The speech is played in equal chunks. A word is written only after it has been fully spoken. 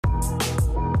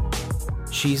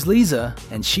She's Leeza,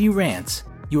 and she rants.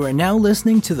 You are now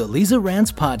listening to the Leeza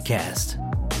Rants podcast.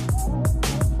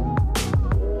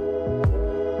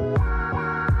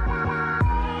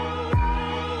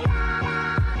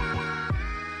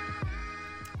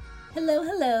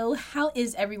 Hello. How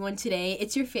is everyone today?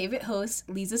 It's your favorite host,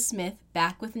 Leeza Smith,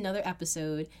 back with another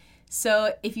episode.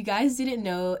 So, if you guys didn't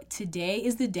know, today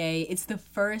is the day. It's the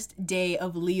first day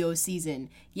of Leo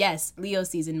season. Yes, Leo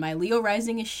season. My Leo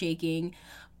rising is shaking.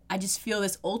 I just feel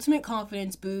this ultimate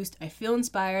confidence boost. I feel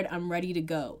inspired. I'm ready to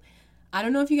go. I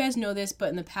don't know if you guys know this, but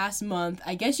in the past month,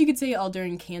 I guess you could say all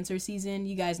during Cancer season,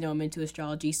 you guys know I'm into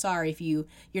astrology. Sorry if you're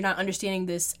not understanding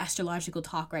this astrological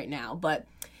talk right now, but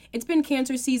it's been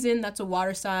Cancer season. That's a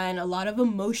water sign. A lot of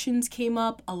emotions came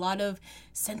up, a lot of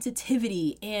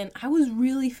sensitivity, and I was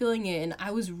really feeling it, and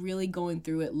I was really going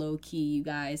through it low-key, you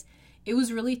guys. It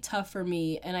was really tough for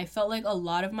me, and I felt like a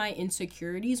lot of my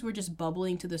insecurities were just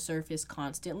bubbling to the surface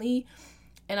constantly,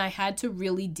 and I had to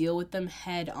really deal with them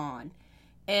head on.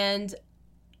 And,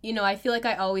 I feel like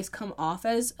I always come off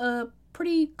as a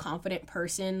pretty confident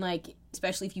person, like,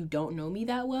 especially if you don't know me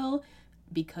that well.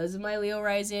 Because of my Leo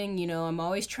rising, I'm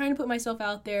always trying to put myself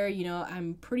out there.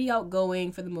 I'm pretty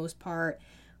outgoing for the most part.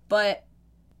 But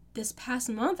this past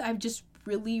month, I've just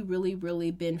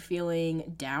really been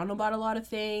feeling down about a lot of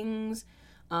things.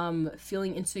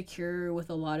 Feeling insecure with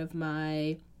a lot of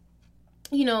my,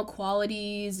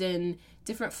 qualities and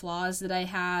different flaws that I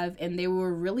have. And they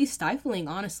were really stifling,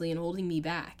 honestly, and holding me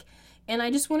back. And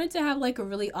I just wanted to have, like, a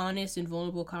really honest and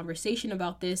vulnerable conversation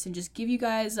about this and just give you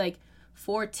guys, like,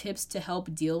 4 tips to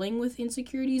help dealing with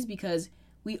insecurities, because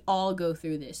we all go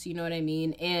through this, you know what I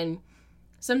mean? And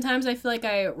sometimes I feel like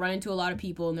I run into a lot of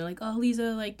people and they're like, oh,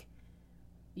 Leeza, like,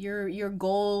 your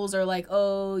goals are like,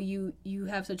 oh, you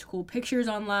have such cool pictures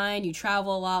online, you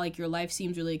travel a lot, like, your life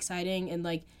seems really exciting. And,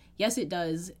 like, yes, it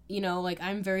does. Like,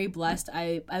 I'm very blessed.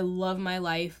 I love my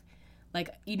life. Like,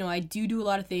 I do a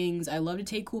lot of things. I love to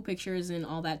take cool pictures and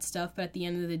all that stuff. But at the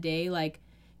end of the day, like,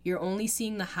 you're only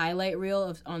seeing the highlight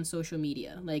reel on social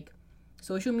media. Like,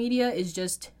 social media is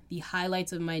just the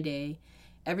highlights of my day.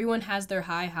 Everyone has their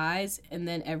high highs, and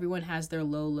then everyone has their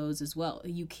low lows as well.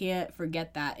 You can't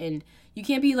forget that. And you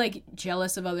can't be, like,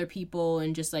 jealous of other people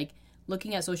and just, like,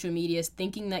 looking at social media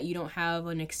thinking that you don't have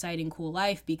an exciting, cool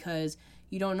life, because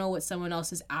you don't know what someone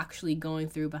else is actually going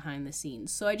through behind the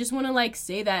scenes. So I just want to, like,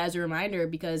 say that as a reminder,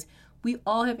 because we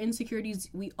all have insecurities.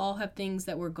 We all have things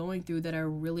that we're going through that are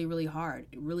really hard,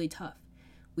 really tough.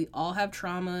 We all have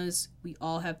traumas. We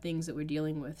all have things that we're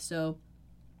dealing with. So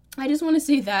I just want to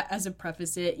say that as a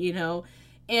preface it,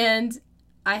 And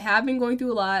I have been going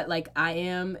through a lot. Like,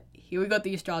 here we go with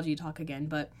the astrology talk again,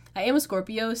 but I am a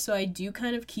Scorpio, so I do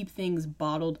kind of keep things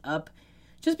bottled up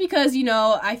just because,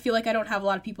 I feel like I don't have a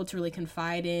lot of people to really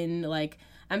confide in. Like,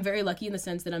 I'm very lucky in the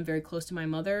sense that I'm very close to my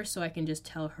mother, so I can just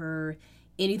tell her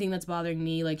anything that's bothering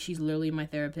me. Like, she's literally my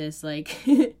therapist. Like,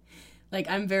 like,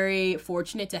 I'm very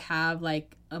fortunate to have,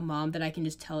 like, a mom that I can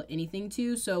just tell anything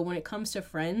to. So when it comes to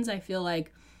friends, I feel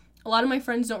like a lot of my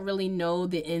friends don't really know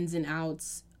the ins and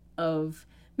outs of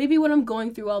maybe what I'm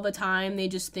going through all the time. They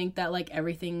just think that, like,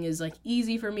 everything is, like,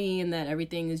 easy for me and that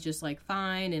everything is just, like,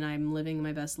 fine and I'm living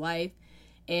my best life.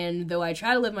 And though I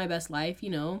try to live my best life,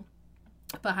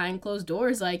 behind closed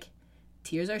doors, like,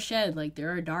 tears are shed. Like,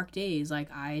 there are dark days.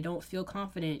 Like, I don't feel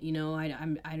confident,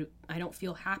 I don't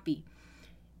feel happy.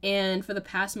 And for the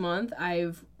past month,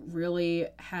 I've really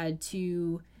had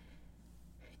to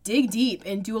dig deep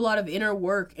and do a lot of inner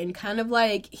work and kind of,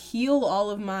 like, heal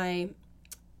all of my,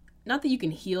 not that you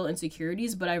can heal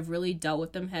insecurities, but I've really dealt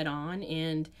with them head on.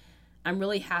 And I'm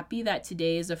really happy that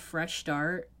today is a fresh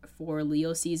start for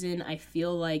Leo season. I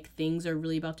feel like things are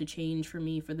really about to change for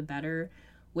me for the better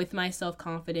with my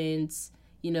self-confidence,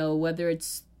 whether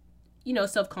it's,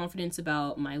 self-confidence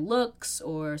about my looks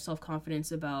or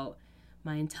self-confidence about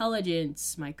my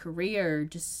intelligence, my career,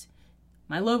 just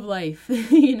my love life,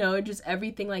 just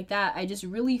everything like that. I just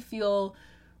really feel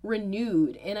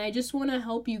renewed, and I just want to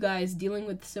help you guys dealing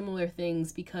with similar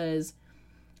things because,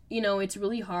 it's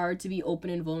really hard to be open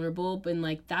and vulnerable, but,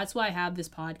 like, that's why I have this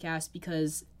podcast,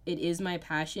 because it is my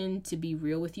passion to be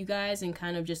real with you guys and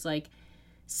kind of just, like,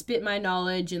 spit my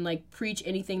knowledge and, like, preach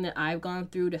anything that I've gone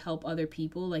through to help other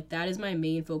people. Like, that is my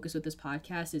main focus with this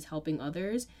podcast, is helping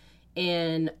others.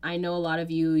 And I know a lot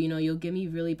of you, you'll give me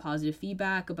really positive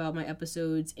feedback about my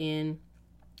episodes, and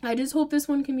I just hope this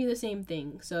one can be the same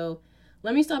thing. So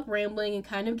let me stop rambling and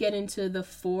kind of get into the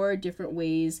 4 different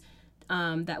ways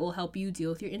that will help you deal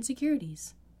with your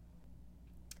insecurities.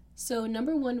 So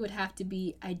number 1 would have to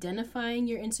be identifying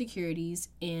your insecurities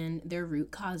and their root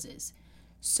causes.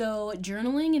 So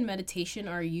journaling and meditation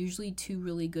are usually 2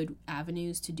 really good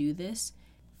avenues to do this.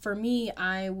 For me,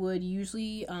 I would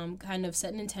usually kind of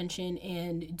set an intention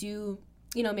and do,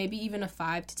 maybe even a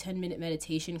 5 to 10 minute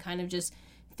meditation, kind of just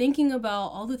thinking about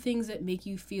all the things that make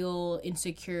you feel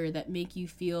insecure, that make you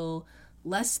feel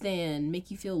less than, make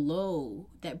you feel low,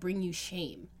 that bring you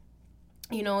shame.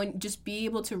 And just be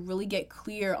able to really get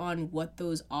clear on what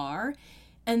those are.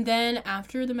 And then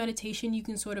after the meditation, you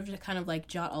can sort of just kind of like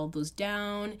jot all of those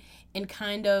down and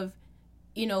kind of,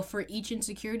 for each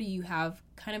insecurity you have,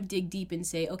 kind of dig deep and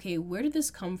say, okay, where did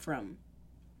this come from?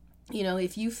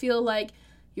 If you feel like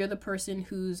you're the person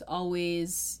who's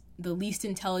always the least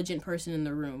intelligent person in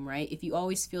the room, right? If you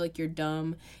always feel like you're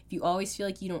dumb, if you always feel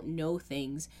like you don't know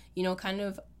things, kind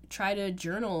of try to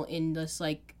journal and just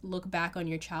like look back on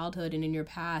your childhood and in your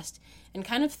past and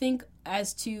kind of think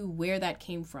as to where that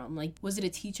came from. Like, was it a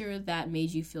teacher that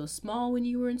made you feel small when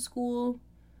you were in school?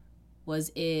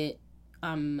 Was it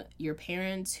your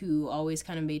parents who always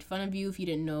kind of made fun of you if you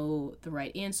didn't know the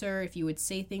right answer, if you would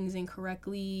say things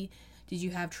incorrectly? Did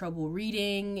you have trouble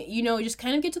reading? Just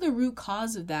kind of get to the root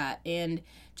cause of that and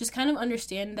just kind of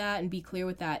understand that and be clear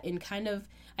with that. And kind of,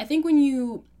 I think when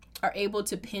you are able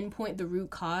to pinpoint the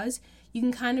root cause, you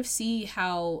can kind of see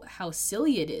how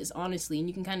silly it is, honestly. And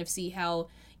you can kind of see how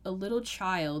a little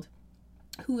child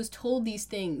who was told these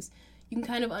things, you can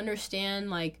kind of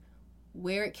understand like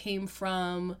where it came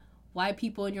from, why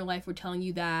people in your life were telling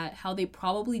you that, how they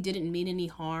probably didn't mean any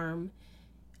harm.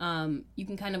 You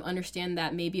can kind of understand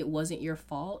that maybe it wasn't your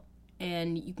fault,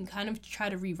 and you can kind of try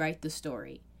to rewrite the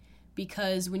story.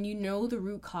 Because when you know the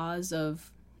root cause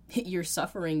of your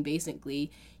suffering,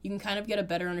 basically, you can kind of get a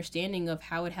better understanding of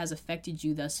how it has affected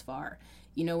you thus far.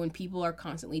 When people are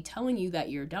constantly telling you that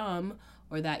you're dumb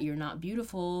or that you're not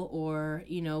beautiful or,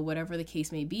 whatever the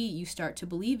case may be, you start to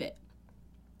believe it.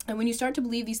 And when you start to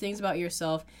believe these things about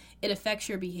yourself, it affects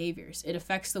your behaviors. It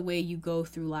affects the way you go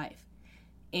through life.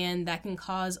 And that can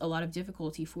cause a lot of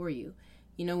difficulty for you.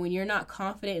 When you're not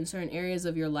confident in certain areas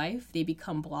of your life, they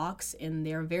become blocks and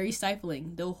they're very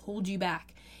stifling. They'll hold you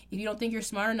back. If you don't think you're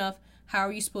smart enough, how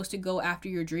are you supposed to go after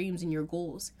your dreams and your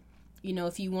goals?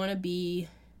 If you want to be,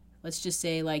 let's just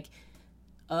say, like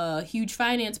a huge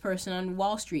finance person on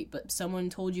Wall Street, but someone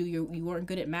told you you weren't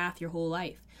good at math your whole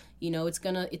life, it's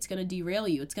gonna derail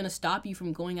you. It's gonna stop you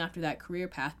from going after that career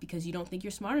path because you don't think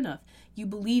you're smart enough. You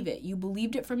believe it. You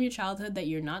believed it from your childhood that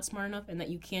you're not smart enough and that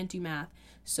you can't do math.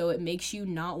 So it makes you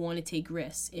not want to take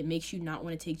risks. It makes you not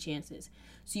want to take chances.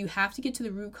 So you have to get to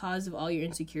the root cause of all your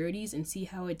insecurities and see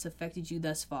how it's affected you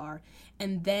thus far.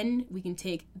 And then we can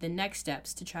take the next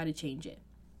steps to try to change it.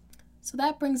 So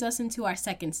that brings us into our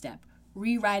second step,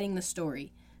 rewriting the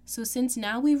story. So since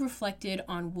now we've reflected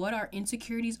on what our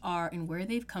insecurities are and where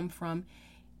they've come from,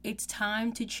 it's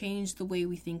time to change the way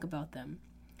we think about them.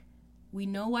 We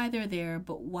know why they're there,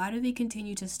 but why do they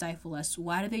continue to stifle us?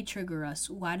 Why do they trigger us?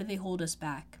 Why do they hold us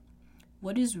back?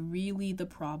 What is really the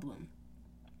problem?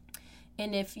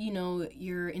 And if,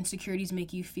 your insecurities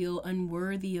make you feel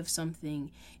unworthy of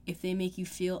something, if they make you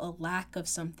feel a lack of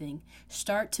something,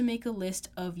 start to make a list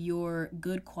of your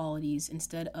good qualities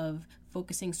instead of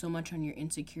focusing so much on your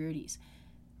insecurities.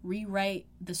 Rewrite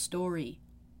the story.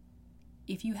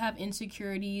 If you have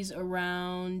insecurities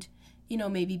around,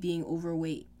 maybe being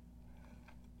overweight,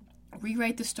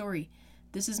 rewrite the story.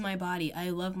 This is my body. I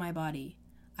love my body.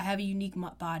 I have a unique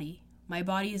body. My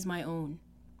body is my own.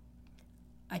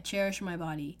 I cherish my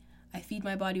body. I feed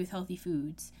my body with healthy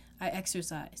foods. I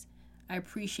exercise. I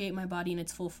appreciate my body in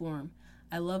its full form.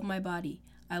 I love my body.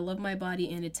 I love my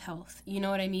body and its health. You know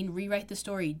what I mean? Rewrite the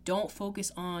story. Don't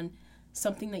focus on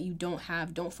something that you don't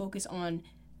have. Don't focus on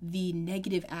the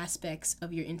negative aspects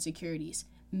of your insecurities.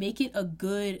 Make it a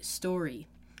good story.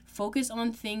 Focus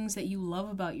on things that you love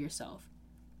about yourself.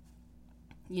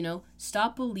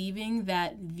 Stop believing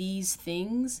that these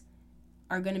things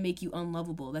are going to make you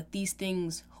unlovable, that these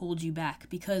things hold you back,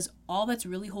 because all that's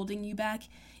really holding you back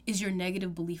is your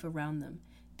negative belief around them.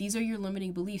 These are your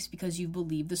limiting beliefs because you've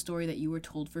believed the story that you were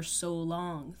told for so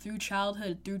long. Through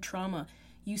childhood, through trauma,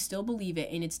 you still believe it,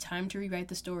 and it's time to rewrite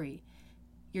the story.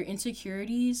 Your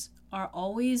insecurities are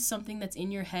always something that's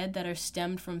in your head that are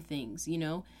stemmed from things,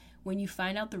 When you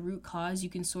find out the root cause, you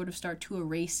can sort of start to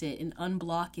erase it and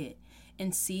unblock it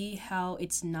and see how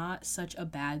it's not such a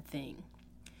bad thing.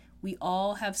 We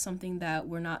all have something that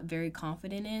we're not very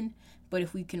confident in, but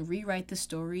if we can rewrite the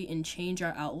story and change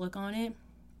our outlook on it,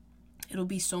 it'll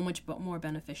be so much more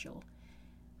beneficial.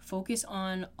 Focus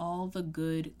on all the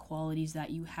good qualities that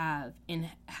you have and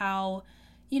how,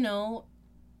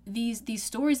 these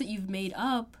stories that you've made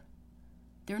up,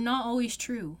 they're not always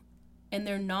true. And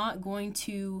they're not going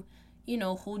to,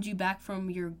 hold you back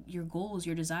from your goals,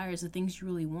 your desires, the things you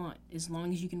really want, as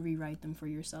long as you can rewrite them for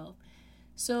yourself.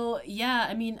 So, yeah,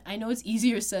 I mean, I know it's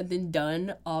easier said than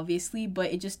done, obviously,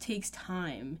 but it just takes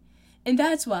time. And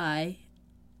that's why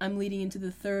I'm leading into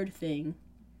the third thing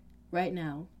right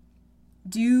now.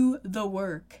 Do the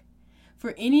work.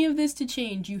 For any of this to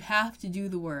change, you have to do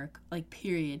the work, like,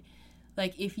 period.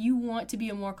 Like, if you want to be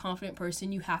a more confident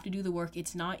person, you have to do the work.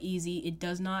 It's not easy. It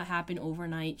does not happen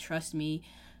overnight. Trust me.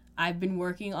 I've been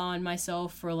working on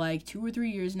myself for like 2 or 3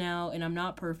 years now, and I'm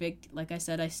not perfect. Like I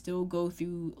said, I still go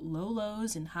through low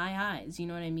lows and high highs. You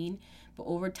know what I mean? But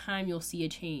over time, you'll see a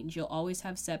change. You'll always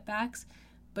have setbacks.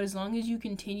 But as long as you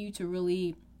continue to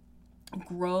really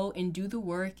grow and do the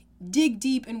work, dig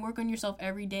deep and work on yourself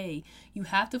every day. You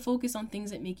have to focus on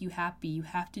things that make you happy. You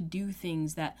have to do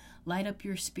things that light up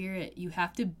your spirit. You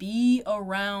have to be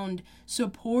around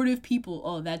supportive people.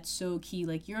 Oh, that's so key.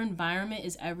 Like, your environment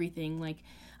is everything. Like,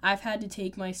 I've had to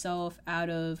take myself out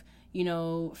of,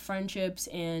 friendships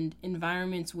and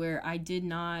environments where I did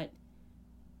not,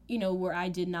 where I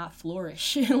did not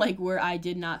flourish, like where I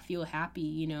did not feel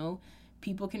happy,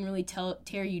 People can really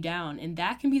tear you down, and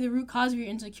that can be the root cause of your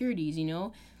insecurities,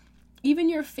 Even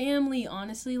your family,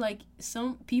 honestly, like,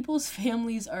 some people's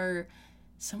families are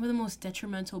some of the most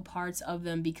detrimental parts of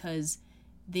them because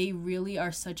they really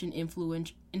are such an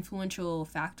influential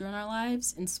factor in our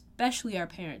lives, and especially our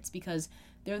parents, because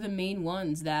they're the main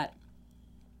ones that,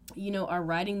 are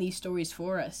writing these stories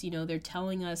for us. They're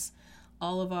telling us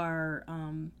all of our,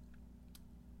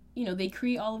 they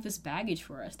create all of this baggage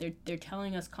for us. They're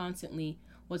telling us constantly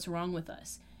what's wrong with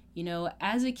us.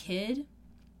 As a kid,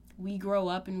 we grow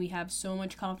up and we have so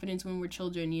much confidence when we're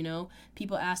children,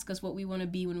 People ask us what we want to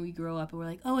be when we grow up, and we're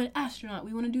like, oh, an astronaut,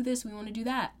 we want to do this, we want to do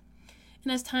that.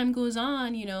 And as time goes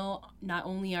on, not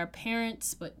only our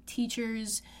parents, but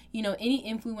teachers, any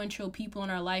influential people in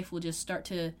our life will just start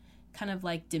to kind of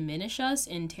like diminish us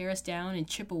and tear us down and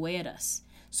chip away at us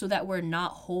so that we're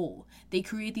not whole. They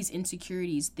create these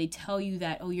insecurities. They tell you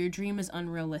that, oh, your dream is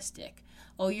unrealistic.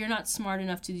 Oh, you're not smart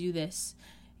enough to do this.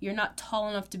 You're not tall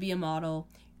enough to be a model.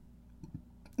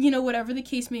 Whatever the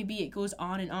case may be, it goes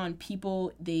on and on.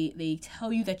 People, they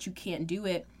tell you that you can't do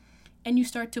it, and you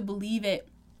start to believe it.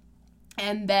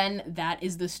 And then that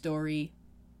is the story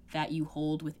that you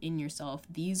hold within yourself.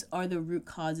 These are the root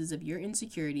causes of your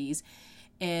insecurities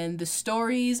and the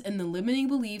stories and the limiting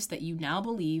beliefs that you now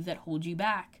believe that hold you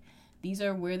back. These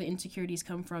are where the insecurities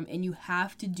come from, and you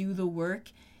have to do the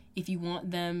work if you want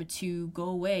them to go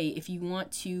away, if you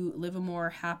want to live a more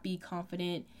happy,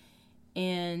 confident,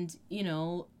 and,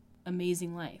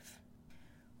 amazing life.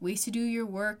 Ways to do your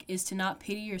work is to not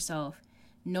pity yourself.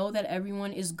 Know that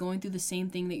everyone is going through the same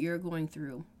thing that you're going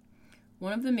through.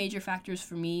 One of the major factors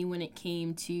for me when it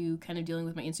came to kind of dealing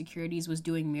with my insecurities was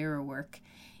doing mirror work.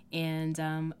 And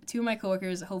 2 of my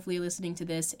coworkers hopefully are listening to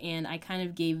this, and I kind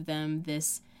of gave them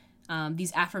these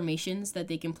affirmations that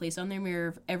they can place on their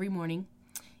mirror every morning.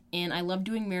 And I love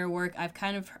doing mirror work. I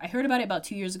heard about it about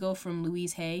 2 years ago from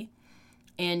Louise Hay.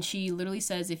 And she literally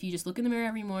says, if you just look in the mirror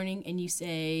every morning and you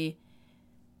say,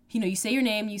 you say your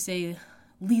name, you say,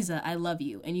 Leeza, I love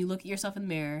you. And you look at yourself in the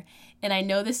mirror. And I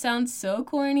know this sounds so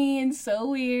corny and so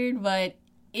weird, but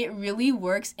it really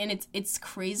works. And it's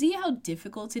crazy how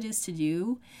difficult it is to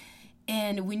do.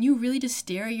 And when you really just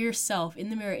stare at yourself in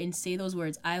the mirror and say those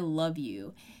words, I love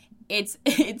you, it's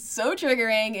so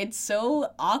triggering. It's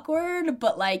so awkward,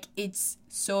 but like, it's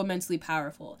so immensely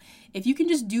powerful. If you can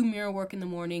just do mirror work in the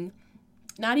morning,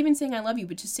 not even saying I love you,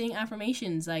 but just saying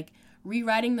affirmations, like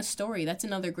rewriting the story. That's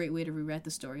another great way to rewrite the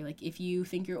story. Like, if you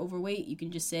think you're overweight, you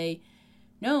can just say,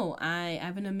 no, I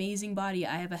have an amazing body.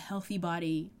 I have a healthy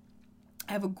body.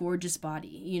 I have a gorgeous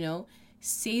body,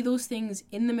 Say those things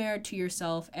in the mirror to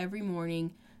yourself every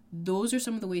morning. Those are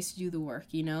some of the ways to do the work,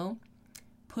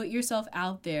 Put yourself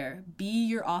out there. Be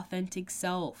your authentic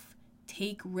self.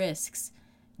 Take risks.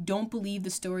 Don't believe the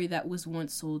story that was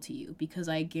once sold to you, because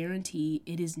I guarantee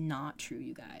it is not true,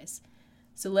 you guys.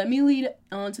 So let me lead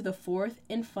on to the fourth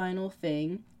and final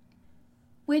thing,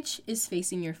 which is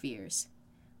facing your fears.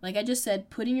 Like I just said,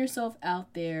 putting yourself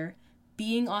out there,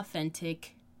 being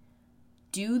authentic,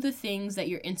 do the things that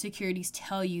your insecurities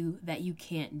tell you that you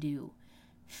can't do.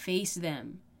 Face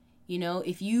them.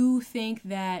 If you think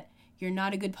that you're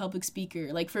not a good public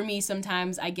speaker, like for me,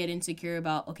 sometimes I get insecure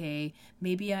about, okay,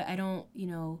 maybe I don't,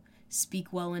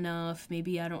 speak well enough.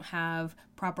 Maybe I don't have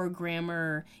proper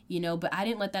grammar, but I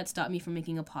didn't let that stop me from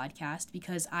making a podcast,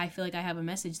 because I feel like I have a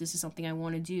message. This is something I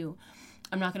want to do.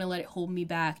 I'm not going to let it hold me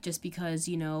back just because,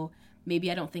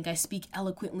 maybe I don't think I speak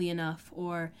eloquently enough,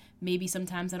 or maybe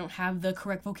sometimes I don't have the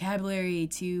correct vocabulary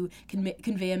to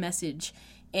convey a message.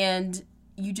 And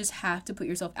you just have to put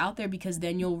yourself out there, because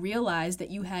then you'll realize that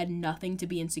you had nothing to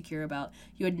be insecure about.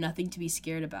 You had nothing to be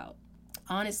scared about.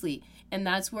 honestly. And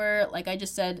that's where, like I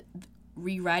just said,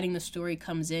 rewriting the story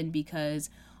comes in, because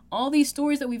all these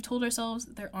stories that we've told ourselves,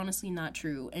 they're honestly not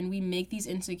true. And we make these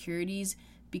insecurities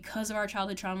because of our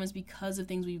childhood traumas, because of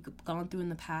things we've gone through in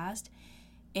the past.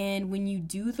 And when you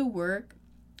do the work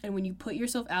and when you put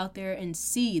yourself out there and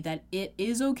see that it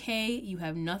is okay, you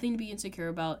have nothing to be insecure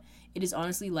about, it is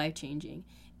honestly life-changing.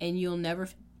 And you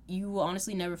will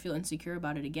honestly never feel insecure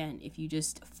about it again if you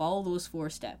just follow those 4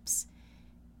 steps.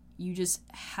 You just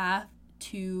have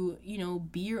to,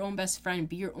 be your own best friend,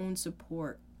 be your own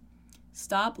support.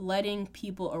 Stop letting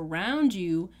people around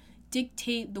you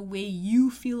dictate the way you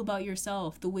feel about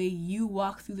yourself, the way you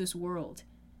walk through this world.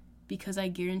 Because I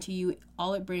guarantee you,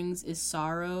 all it brings is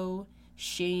sorrow,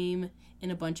 shame,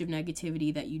 and a bunch of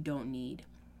negativity that you don't need.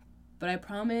 But I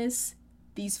promise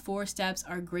these 4 steps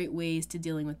are great ways to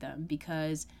dealing with them,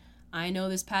 because I know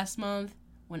this past month,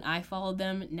 when I followed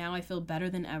them, now I feel better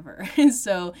than ever.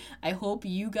 So I hope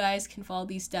you guys can follow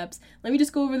these steps. Let me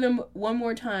just go over them one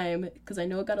more time, because I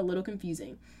know it got a little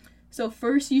confusing. So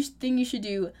first thing you should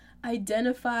do,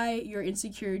 identify your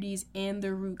insecurities and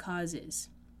their root causes.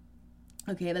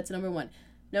 Okay, that's number 1.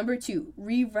 Number 2,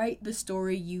 rewrite the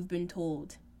story you've been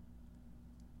told.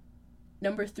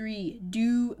 Number 3,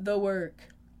 do the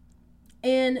work.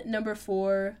 And number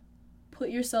 4, put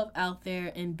yourself out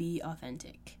there and be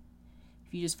authentic.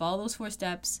 If you just follow those 4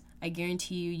 steps, I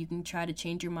guarantee you can try to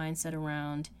change your mindset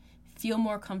around, feel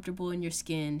more comfortable in your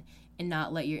skin, and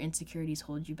not let your insecurities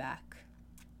hold you back.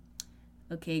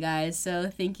 Okay, guys, so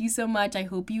thank you so much. I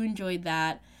hope you enjoyed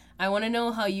that. I want to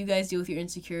know how you guys deal with your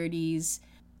insecurities.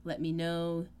 Let me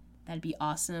know. That'd be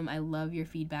awesome. I love your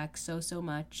feedback so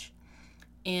much.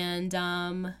 And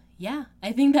yeah,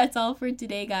 I think that's all for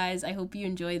today, guys. I hope you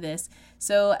enjoy this.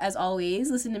 So as always,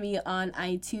 listen to me on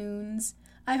iTunes,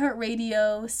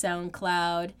 iHeartRadio,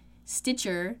 SoundCloud,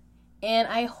 Stitcher, and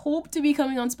I hope to be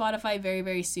coming on Spotify very,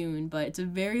 very soon, but it's a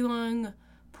very long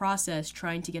process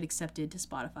trying to get accepted to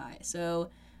Spotify. So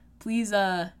please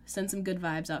send some good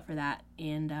vibes out for that.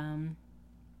 And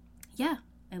yeah,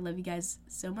 I love you guys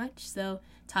so much. So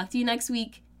talk to you next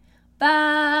week.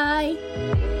 Bye!